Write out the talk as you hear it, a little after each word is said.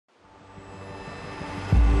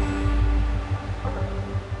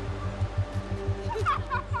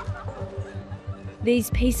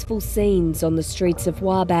These peaceful scenes on the streets of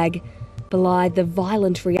Wabag belie the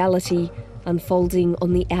violent reality unfolding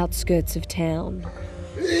on the outskirts of town.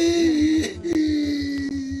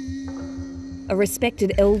 A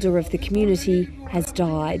respected elder of the community has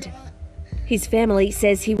died. His family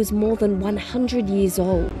says he was more than 100 years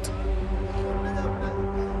old.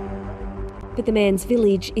 But the man's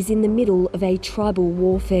village is in the middle of a tribal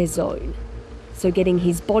warfare zone, so getting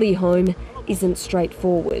his body home isn't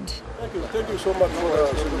straightforward. Thank you so much for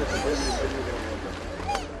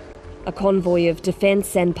A convoy of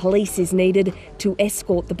defence and police is needed to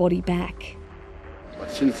escort the body back.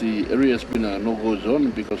 Since the area has been a no-go zone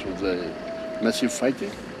because of the massive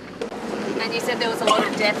fighting. And you said there was a lot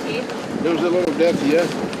of death here? There was a lot of death here,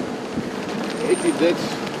 80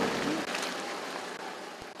 deaths.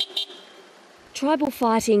 Tribal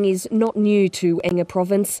fighting is not new to Enga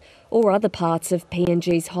province or other parts of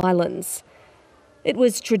PNG's highlands. It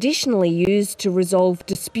was traditionally used to resolve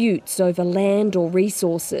disputes over land or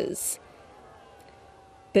resources.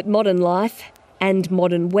 But modern life and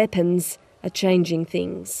modern weapons are changing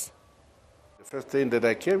things. The first thing that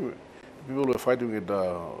I came, people were fighting with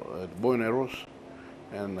bow and arrows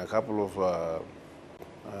and a couple of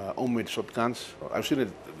homemade shotguns. I've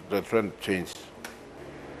seen the trend change.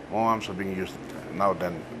 More arms are being used now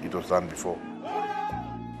than it was done before.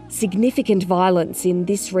 Significant violence in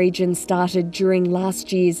this region started during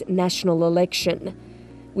last year's national election,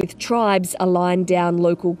 with tribes aligned down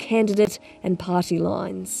local candidate and party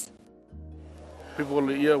lines. People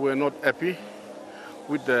here were not happy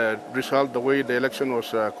with the result, the way the election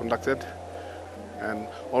was conducted, and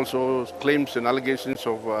also claims and allegations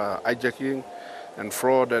of hijacking and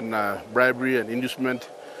fraud and bribery and inducement,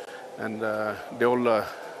 and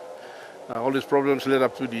all these problems led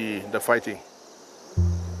up to the fighting.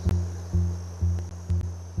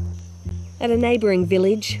 At a neighbouring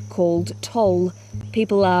village called Toll,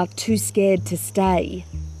 people are too scared to stay.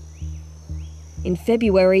 In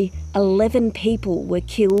February, 11 people were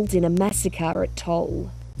killed in a massacre at Toll.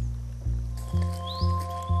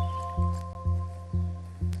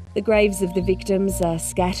 The graves of the victims are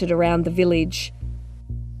scattered around the village.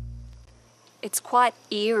 It's quite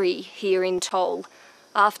eerie here in Toll.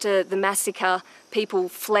 After the massacre, people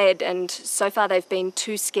fled, and so far they've been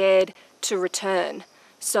too scared to return.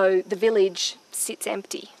 So the village sits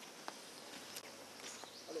empty.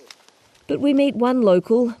 But we meet one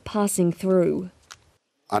local passing through.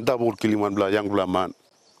 Antap ol kilim bla yang bla man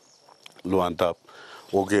lo antap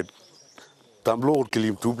oget tamblo ol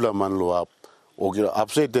kilim tu bla man lo ap oget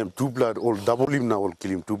upside them tu bla ol double lim na ol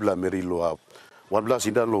kilim tu bla meri lo ap one bla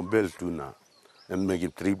sinda lo bel tuna and make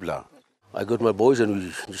it three bla. I got my boys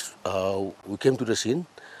and we came to the scene,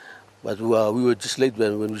 but we were just late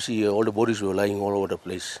when we see all the bodies were lying all over the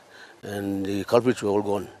place and the culprits were all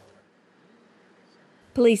gone.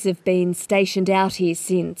 Police have been stationed out here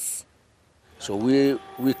since. So we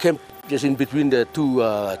camped just in between the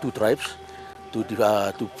two tribes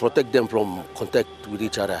to protect them from contact with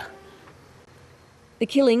each other. The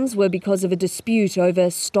killings were because of a dispute over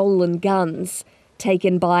stolen guns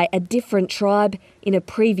taken by a different tribe in a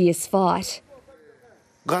previous fight.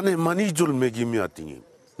 Gane mani jol megi mi atingi.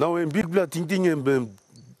 Now en big bla ting ting en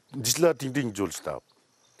disla ting ting jol stop.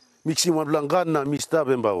 Mixi ma blanca na mi stop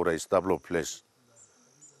en baura stop lo place.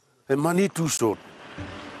 And money too short.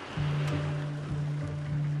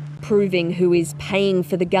 Proving who is paying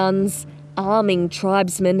for the guns, arming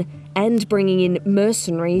tribesmen and bringing in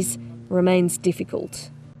mercenaries remains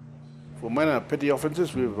difficult. For minor petty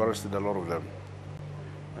offences, we've arrested a lot of them,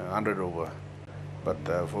 100 over. But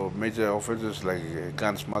for major offences like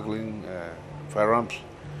gun smuggling, firearms,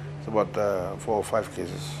 it's about 4 or 5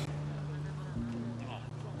 cases.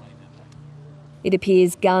 It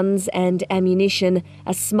appears guns and ammunition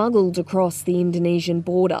are smuggled across the Indonesian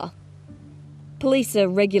border. Police are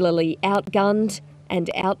regularly outgunned and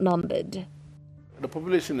outnumbered. The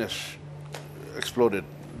population has exploded.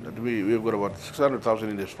 We've got about 600,000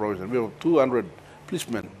 in this province, and we have 200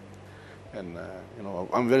 policemen. And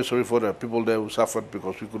I'm very sorry for the people there who suffered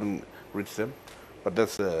because we couldn't reach them. But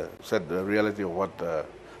that's the sad reality of what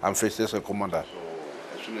I'm facing as a commander.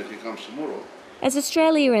 So as soon as he comes tomorrow. As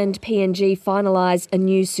Australia and PNG finalise a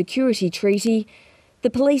new security treaty, the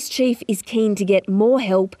police chief is keen to get more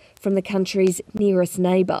help from the country's nearest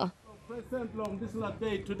neighbour.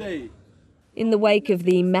 In the wake of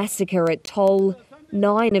the massacre at Toll,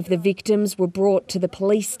 9 of the victims were brought to the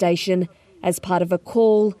police station as part of a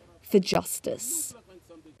call for justice.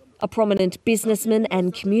 A prominent businessman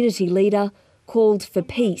and community leader called for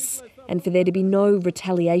peace and for there to be no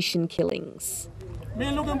retaliation killings. Me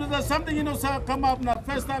look into the something come up now.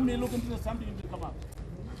 First time me look into the something come up.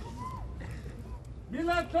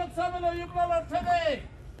 Mila Totsavelo Yubla today.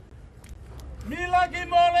 Mila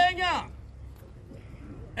Gimolenga.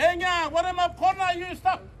 Enya, what am I corner you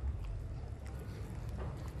stop?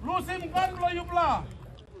 Lusim Gandlo Yubla.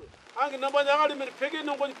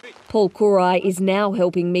 Paul Kurai is now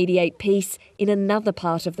helping mediate peace in another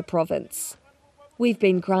part of the province. We've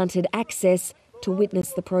been granted access to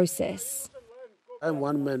witness the process. I'm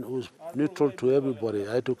one man who's neutral to everybody.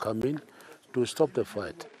 I had to come in to stop the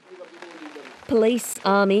fight. Police,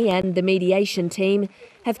 army and the mediation team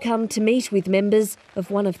have come to meet with members of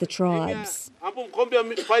one of the tribes.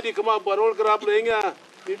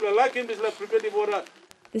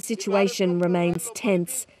 The situation remains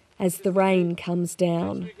tense as the rain comes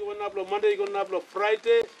down.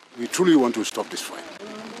 We truly want to stop this fight.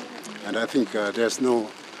 And I think there's no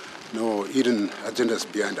hidden agendas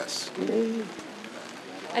behind us.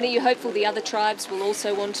 And are you hopeful the other tribes will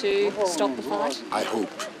also want to stop the fight? I hope.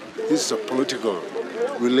 This is a political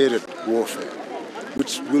related warfare,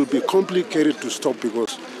 which will be complicated to stop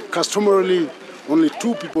because customarily only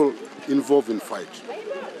two people involved in fight,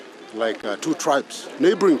 like two tribes,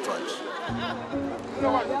 neighboring tribes.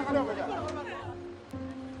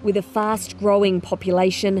 With a fast-growing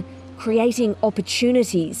population, creating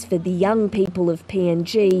opportunities for the young people of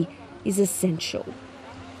PNG is essential.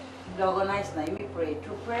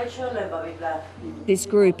 This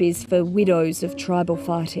group is for widows of tribal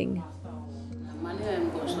fighting.